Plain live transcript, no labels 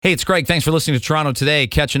Hey, it's Greg. Thanks for listening to Toronto Today,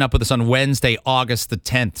 catching up with us on Wednesday, August the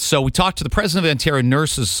 10th. So we talked to the president of the Ontario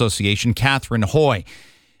Nurses Association, Catherine Hoy.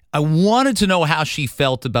 I wanted to know how she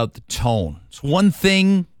felt about the tone. It's one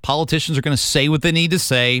thing, politicians are going to say what they need to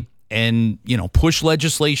say and, push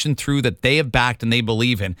legislation through that they have backed and they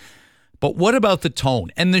believe in. But what about the tone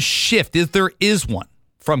and the shift, if there is one,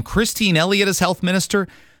 from Christine Elliott as health minister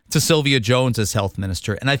to Sylvia Jones as health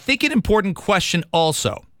minister? And I think an important question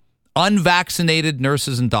also, unvaccinated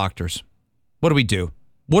nurses and doctors. What do we do?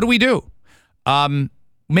 What do we do?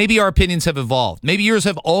 Maybe our opinions have evolved. Maybe yours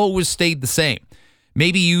have always stayed the same.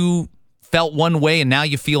 Maybe you felt one way and now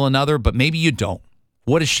you feel another, but maybe you don't.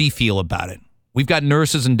 What does she feel about it? We've got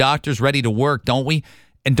nurses and doctors ready to work, don't we?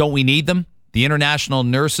 And don't we need them? The international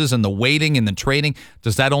nurses and the waiting and the training,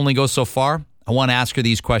 does that only go so far? I want to ask her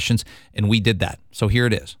these questions, and we did that. So here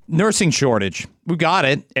it is. Nursing shortage. We got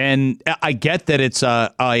it, and I get that it's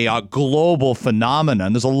a global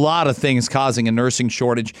phenomenon. There's a lot of things causing a nursing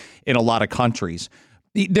shortage in a lot of countries.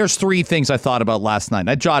 There's three things I thought about last night.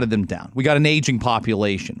 I jotted them down. We got an aging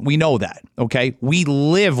population. We know that, okay? We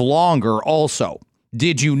live longer also.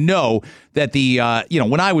 Did you know that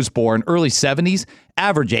when I was born, early 70s,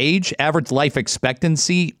 average life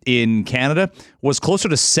expectancy in Canada was closer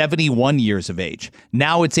to 71 years of age.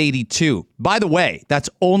 Now it's 82. By the way, that's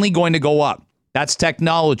only going to go up. That's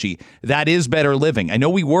technology. That is better living. I know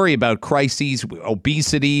we worry about crises,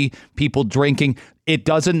 obesity, people drinking. It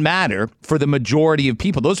doesn't matter for the majority of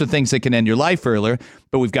people. Those are things that can end your life earlier.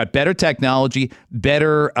 But we've got better technology,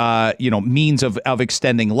 better means of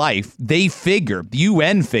extending life. They figure, the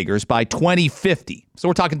UN figures, by 2050. So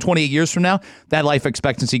we're talking 28 years from now, that life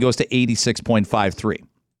expectancy goes to 86.53.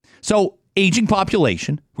 So aging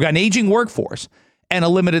population, we've got an aging workforce, and a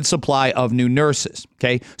limited supply of new nurses,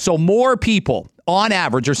 okay? So more people, on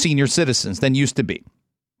average, are senior citizens than used to be,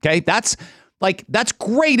 okay? That's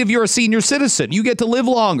great if you're a senior citizen. You get to live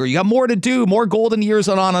longer. You got more to do, more golden years,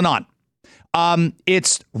 and on and on.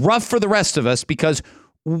 It's rough for the rest of us because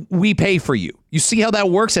we pay for you. You see how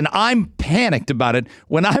that works? And I'm panicked about it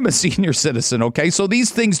when I'm a senior citizen, okay? So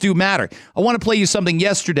these things do matter. I want to play you something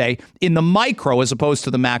yesterday in the micro as opposed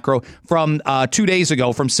to the macro from 2 days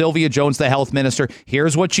ago from Sylvia Jones, the health minister.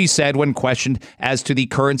 Here's what she said when questioned as to the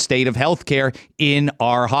current state of healthcare in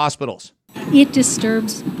our hospitals. It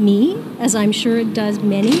disturbs me, as I'm sure it does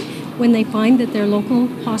many, when they find that their local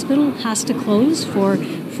hospital has to close for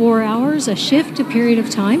 4 hours, a shift, a period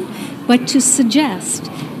of time. But to suggest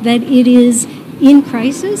that it is in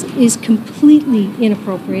crisis is completely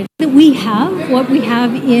inappropriate. That we have what we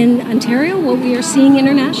have in Ontario, what we are seeing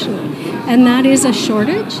internationally, and that is a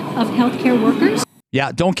shortage of healthcare workers.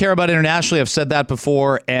 Yeah, don't care about internationally. I've said that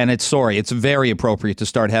before, and it's very appropriate to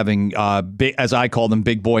start having, as I call them,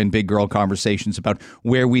 big boy and big girl conversations about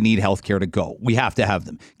where we need healthcare to go. We have to have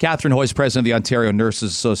them. Catherine Hoy is president of the Ontario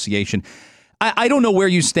Nurses Association. I don't know where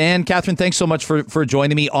you stand. Catherine, thanks so much for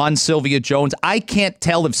joining me on Sylvia Jones. I can't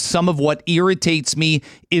tell if some of what irritates me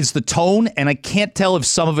is the tone, and I can't tell if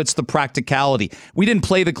some of it's the practicality. We didn't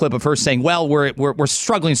play the clip of her saying, well, we're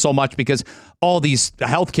struggling so much because all these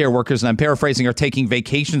healthcare workers, and I'm paraphrasing, are taking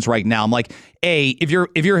vacations right now. I'm like, if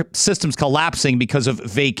your system's collapsing because of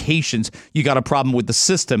vacations, you got a problem with the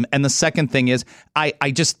system. And the second thing is,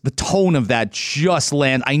 the tone of that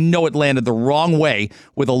I know it landed the wrong way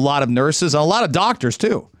with a lot of nurses and a lot of doctors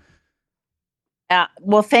too.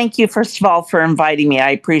 Well, thank you, first of all, for inviting me.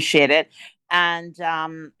 I appreciate it. And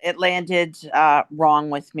it landed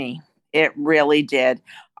wrong with me. It really did.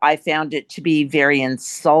 I found it to be very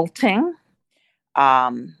insulting,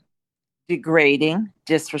 degrading,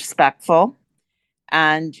 disrespectful.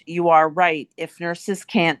 And you are right. If nurses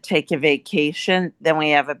can't take a vacation, then we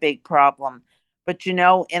have a big problem. But, in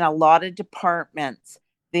a lot of departments,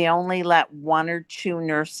 they only let 1 or 2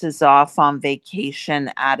 nurses off on vacation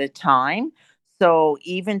at a time. So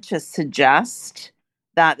even to suggest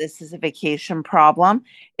that this is a vacation problem,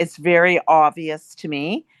 it's very obvious to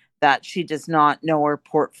me that she does not know her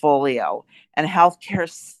portfolio. And healthcare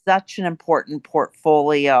is such an important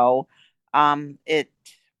portfolio.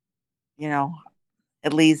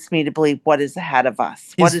 It leads me to believe what is ahead of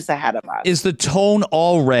us. What is ahead of us? Is the tone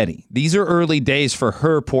already, these are early days for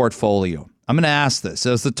her portfolio. I'm going to ask this.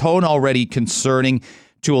 Is the tone already concerning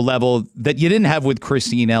to a level that you didn't have with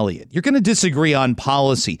Christine Elliott? You're going to disagree on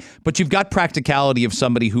policy, but you've got practicality of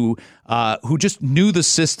somebody who just knew the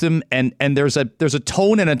system, and there's a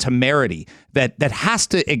tone and a temerity that has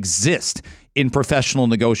to exist in professional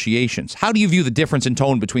negotiations. How do you view the difference in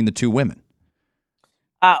tone between the two women?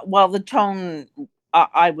 Well, the tone,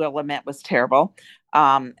 I will admit, was terrible.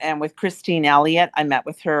 And with Christine Elliott, I met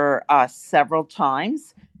with her several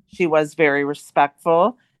times. She was very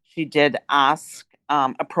respectful. She did ask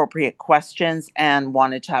appropriate questions and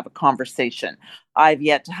wanted to have a conversation. I've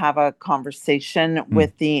yet to have a conversation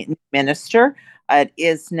with the minister. It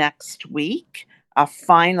is next week,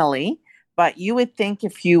 finally. But you would think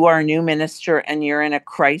if you are a new minister and you're in a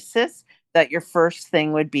crisis, that your first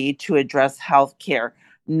thing would be to address healthcare,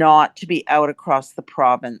 not to be out across the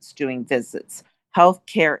province doing visits.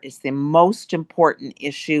 Healthcare is the most important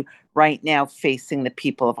issue right now facing the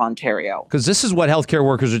people of Ontario. Because this is what healthcare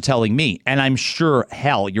workers are telling me. And I'm sure,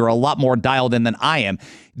 hell, you're a lot more dialed in than I am.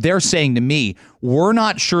 They're saying to me, we're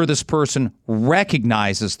not sure this person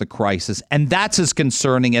recognizes the crisis. And that's as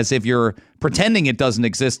concerning as if you're pretending it doesn't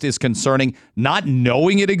exist is concerning. Not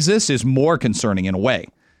knowing it exists is more concerning in a way.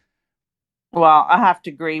 Well, I have to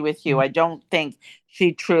agree with you. I don't think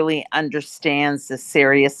she truly understands the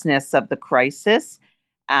seriousness of the crisis.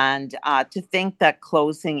 And to think that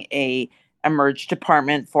closing a emerge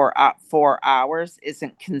department for 4 hours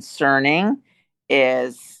isn't concerning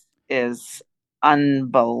is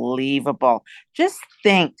unbelievable. Just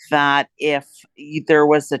think that if there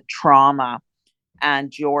was a trauma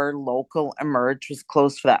and your local emerge was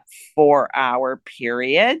closed for that 4-hour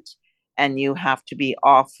period and you have to be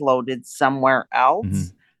offloaded somewhere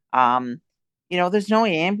else, there's no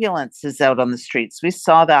ambulances out on the streets. We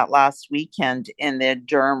saw that last weekend in the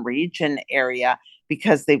Durham region area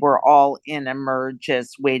because they were all in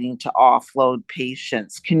emerges waiting to offload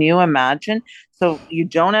patients. Can you imagine? So you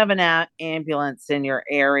don't have an ambulance in your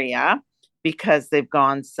area because they've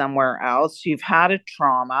gone somewhere else. You've had a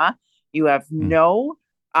trauma. You have no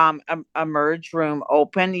emerge room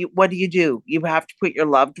open. What do? You have to put your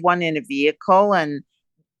loved one in a vehicle and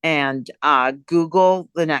Google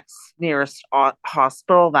the nearest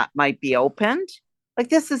hospital that might be opened. Like,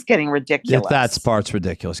 this is getting ridiculous. That part's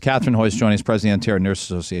ridiculous. Catherine Hoy is joining us, President of the Ontario Nurses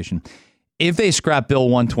Association. If they scrap Bill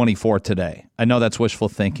 124 today, I know that's wishful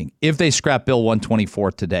thinking. If they scrap Bill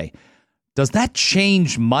 124 today, does that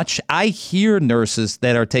change much? I hear nurses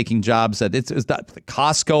that are taking jobs at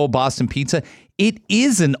Costco, Boston Pizza. It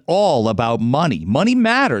isn't all about money. Money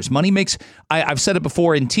matters. Money makes, I've said it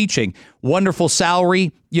before in teaching, wonderful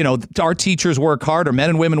salary. Our teachers work hard, our men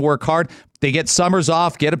and women work hard. They get summers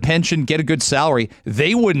off, get a pension, get a good salary.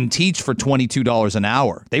 They wouldn't teach for $22 an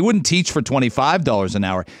hour. They wouldn't teach for $25 an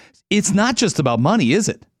hour. It's not just about money, is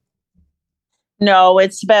it? No,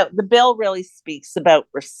 it's about, the bill really speaks about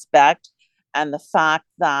respect and the fact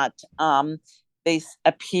that they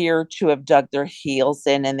appear to have dug their heels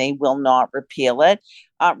in and they will not repeal it.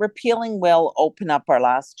 Repealing will open up our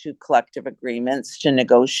last 2 collective agreements to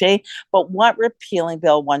negotiate. But what repealing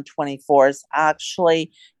Bill 124 is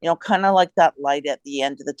actually, kind of like that light at the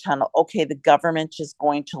end of the tunnel. Okay, the government is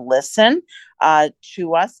going to listen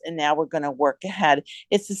to us, and now we're going to work ahead.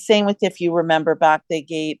 It's the same with, if you remember back,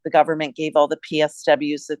 the government gave all the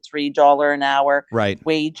PSWs the $3 an hour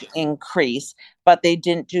wage increase. But they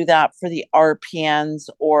didn't do that for the RPNs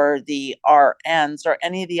or the RNs or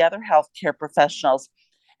any of the other healthcare professionals.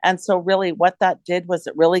 And so really what that did was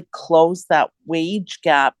it really closed that wage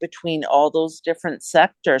gap between all those different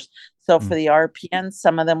sectors. So for the RPNs,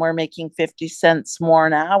 some of them were making 50 cents more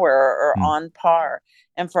an hour or on par.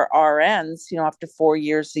 And for RNs, after 4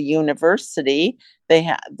 years of university,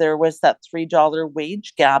 there was that $3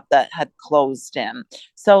 wage gap that had closed in.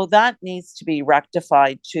 So that needs to be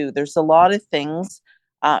rectified too. There's a lot of things,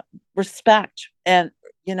 respect, and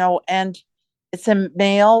we're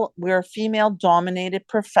a female dominated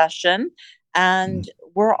profession, and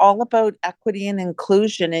we're all about equity and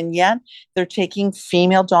inclusion. And yet they're taking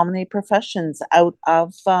female dominated professions out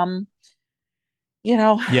of,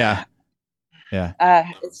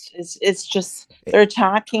 it's just, they're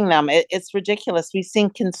attacking them. It's ridiculous. We've seen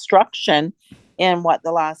construction in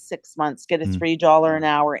the last 6 months get a $3 an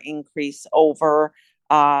hour increase over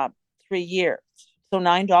 3 years. So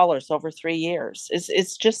 $9 over 3 years.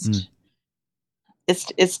 It's just,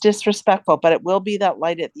 it's disrespectful, but it will be that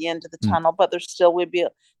light at the end of the tunnel. But there still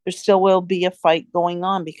will be a fight going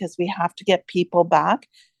on because we have to get people back.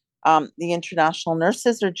 The international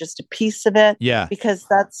nurses are just a piece of it, because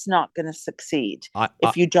that's not going to succeed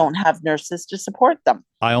if you don't have nurses to support them.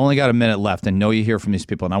 I only got a minute left, and know you hear from these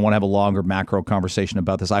people, and I want to have a longer macro conversation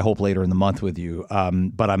about this, I hope later in the month with you,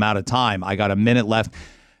 but I'm out of time. I got a minute left.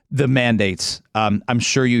 The mandates. I'm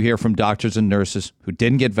sure you hear from doctors and nurses who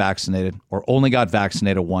didn't get vaccinated or only got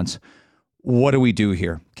vaccinated once. What do we do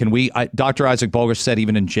here? Dr. Isaac Bogosh said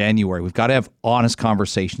even in January, we've got to have honest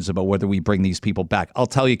conversations about whether we bring these people back. I'll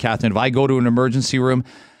tell you, Catherine, if I go to an emergency room,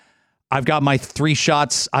 I've got my 3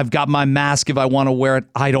 shots. I've got my mask if I want to wear it.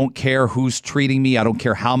 I don't care who's treating me. I don't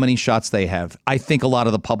care how many shots they have. I think a lot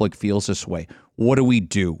of the public feels this way. What do we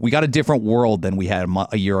do? We got a different world than we had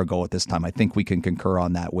a year ago at this time. I think we can concur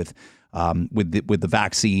on that with the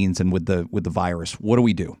vaccines and with the virus. What do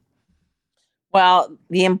we do? Well,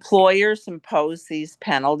 the employers impose these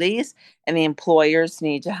penalties, and the employers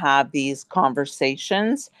need to have these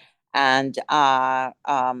conversations and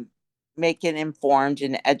make an informed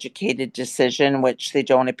and educated decision, which they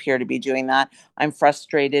don't appear to be doing that. I'm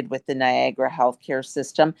frustrated with the Niagara healthcare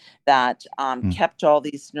system that kept all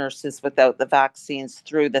these nurses without the vaccines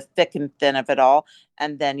through the thick and thin of it all.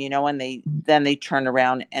 And then, when they turned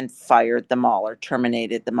around and fired them all or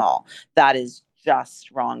terminated them all. That is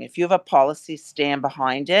just wrong. If you have a policy, stand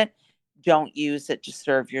behind it. Don't use it to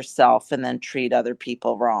serve yourself and then treat other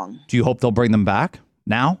people wrong. Do you hope they'll bring them back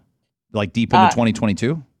now, like deep into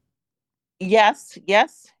 2022? Yes.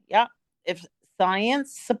 Yeah. If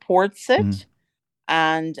science supports it,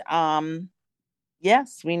 and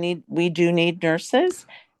yes, we do need nurses,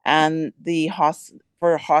 and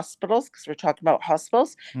for hospitals, because we're talking about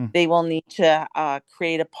hospitals, they will need to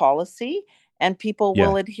create a policy, and people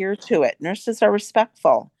will adhere to it. Nurses are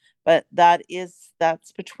respectful, but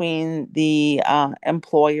that's between the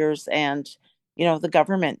employers and the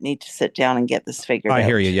government need to sit down and get this figured out. I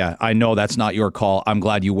hear you. Yeah, I know that's not your call. I'm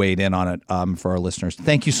glad you weighed in on it for our listeners.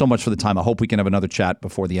 Thank you so much for the time. I hope we can have another chat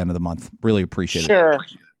before the end of the month. Really appreciate it. Sure.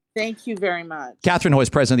 Thank you very much. Catherine Hoy is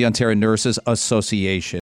president of the Ontario Nurses Association.